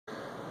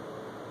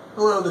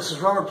Hello, this is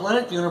Robert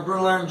Planet, the owner of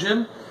Ulnar Nerve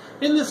Gym.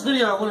 In this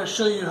video I want to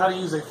show you how to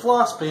use a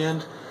floss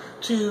band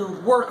to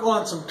work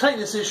on some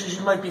tightness issues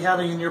you might be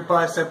having in your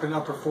bicep and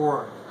upper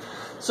forearm.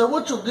 So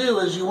what you'll do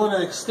is you want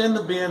to extend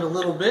the band a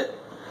little bit,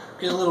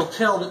 get a little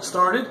tail bit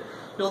started.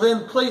 You'll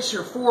then place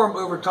your forearm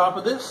over top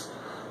of this.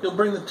 You'll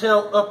bring the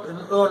tail up and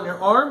on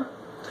your arm.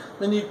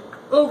 Then you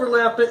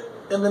overlap it,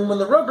 and then when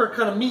the rubber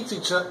kind of meets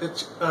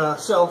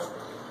itself,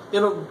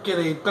 it'll get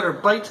a better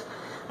bite,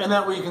 and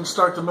that way you can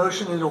start the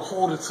motion and it'll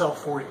hold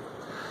itself for you.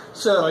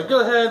 So I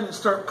go ahead and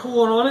start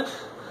pulling on it,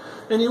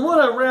 and you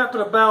want to wrap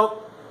it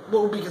about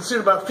what would be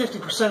considered about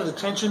 50% of the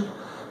tension,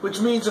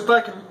 which means if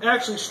I can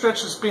actually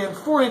stretch this band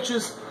 4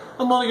 inches,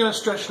 I'm only going to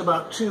stretch it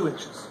about 2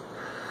 inches.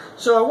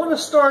 So I want to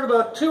start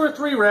about 2 or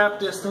 3 wrap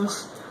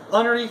distance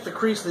underneath the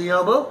crease of the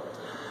elbow.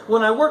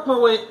 When I work my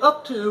way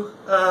up to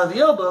the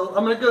elbow,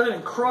 I'm going to go ahead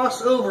and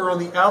cross over on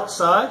the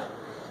outside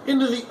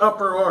into the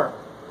upper arm.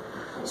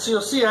 So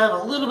you'll see I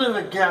have a little bit of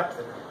a gap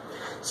there.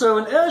 So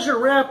and as you're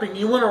wrapping,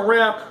 you want to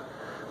wrap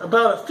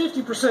about a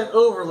 50%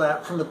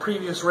 overlap from the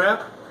previous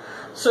wrap.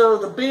 So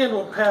the band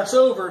will pass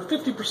over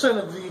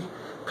 50% of the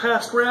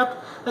past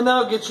wrap, and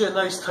that'll get you a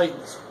nice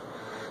tightness.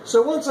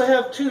 So once I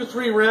have 2 to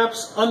 3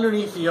 wraps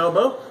underneath the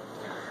elbow,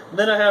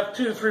 then I have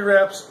 2 to 3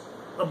 wraps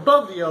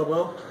above the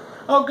elbow,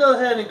 I'll go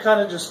ahead and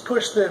kind of just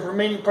push the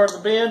remaining part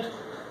of the band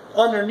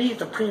underneath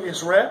the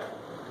previous wrap.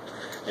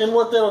 And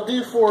what that'll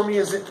do for me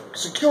is it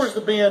secures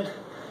the band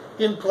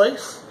in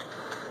place,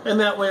 and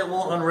that way it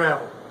won't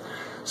unravel.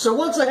 So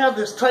once I have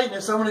this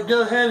tightness, I'm going to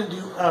go ahead and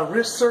do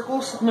wrist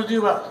circles. I'm going to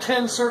do about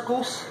 10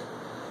 circles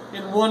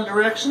in one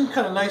direction,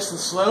 kind of nice and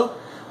slow.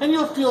 And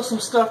you'll feel some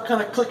stuff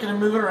kind of clicking and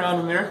moving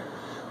around in there.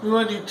 We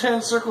want to do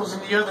 10 circles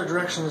in the other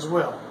direction as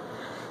well.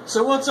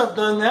 So once I've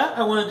done that,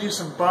 I want to do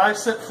some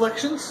bicep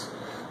flexions.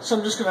 So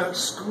I'm just going to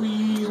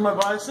squeeze my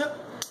bicep.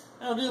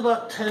 I'll do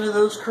about 10 of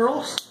those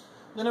curls.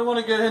 Then I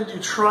want to go ahead and do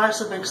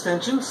tricep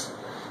extensions.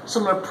 So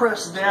I'm going to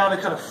press down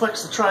and kind of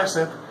flex the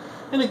tricep.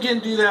 And again,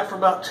 do that for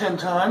about 10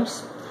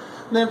 times.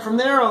 And then from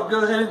there, I'll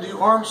go ahead and do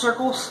arm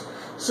circles.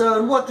 So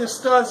and what this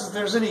does is if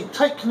there's any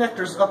tight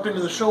connectors up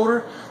into the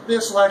shoulder,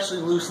 this will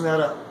actually loosen that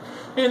up.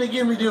 And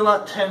again, we do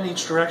about 10 in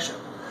each direction.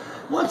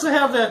 Once I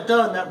have that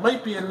done, that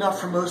might be enough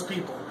for most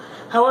people.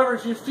 However,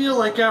 if you feel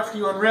like after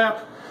you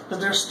unwrap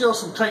that there's still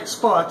some tight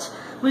spots,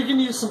 we can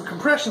use some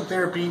compression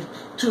therapy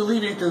to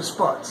alleviate those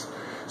spots.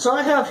 So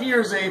I have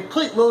here is a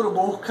plate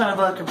loadable kind of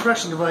a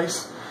compression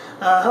device.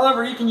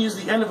 However, you can use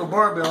the end of a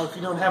barbell if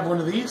you don't have one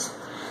of these.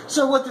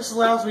 So what this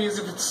allows me is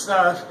if it's,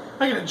 I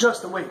can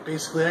adjust the weight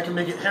basically. I can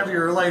make it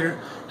heavier or lighter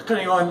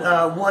depending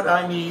on what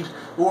I need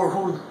or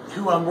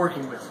who I'm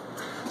working with.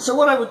 So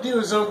what I would do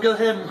is I would go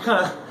ahead and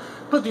kind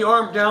of put the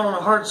arm down on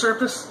a hard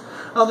surface.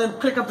 I'll then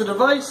pick up the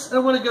device. I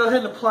want to go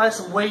ahead and apply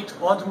some weight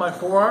onto my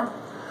forearm.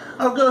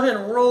 I'll go ahead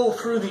and roll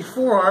through the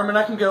forearm, and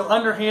I can go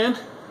underhand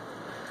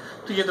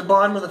to get the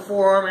bottom of the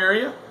forearm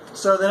area.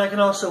 So then I can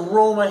also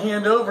roll my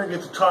hand over and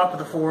get the top of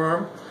the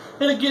forearm.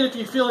 And again, if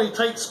you feel any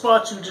tight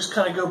spots, you just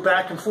kind of go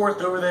back and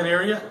forth over that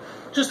area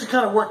just to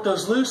kind of work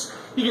those loose.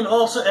 You can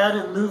also add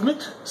in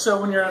movement, so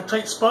when you're in a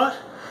tight spot.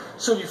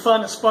 So if you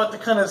find a spot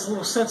that kind of is a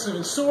little sensitive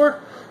and sore,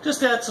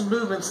 just add some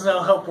movements and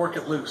that'll help work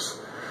it loose.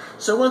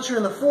 So once you're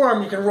in the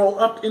forearm, you can roll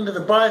up into the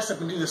bicep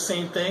and do the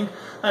same thing.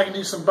 I can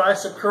do some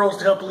bicep curls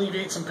to help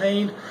alleviate some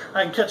pain.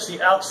 I can catch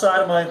the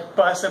outside of my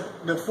bicep,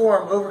 the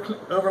forearm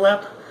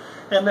overlap,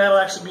 and that'll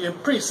actually be a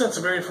pretty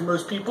sensitive area for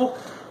most people.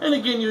 And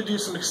again, you would do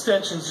some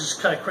extensions,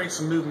 just kind of create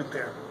some movement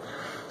there.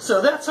 So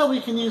that's how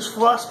we can use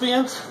floss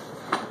bands,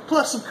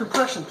 plus some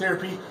compression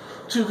therapy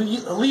to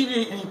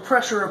alleviate any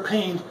pressure or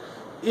pain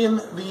in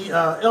the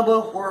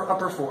elbow or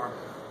upper forearm.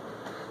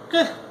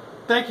 Okay,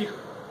 thank you.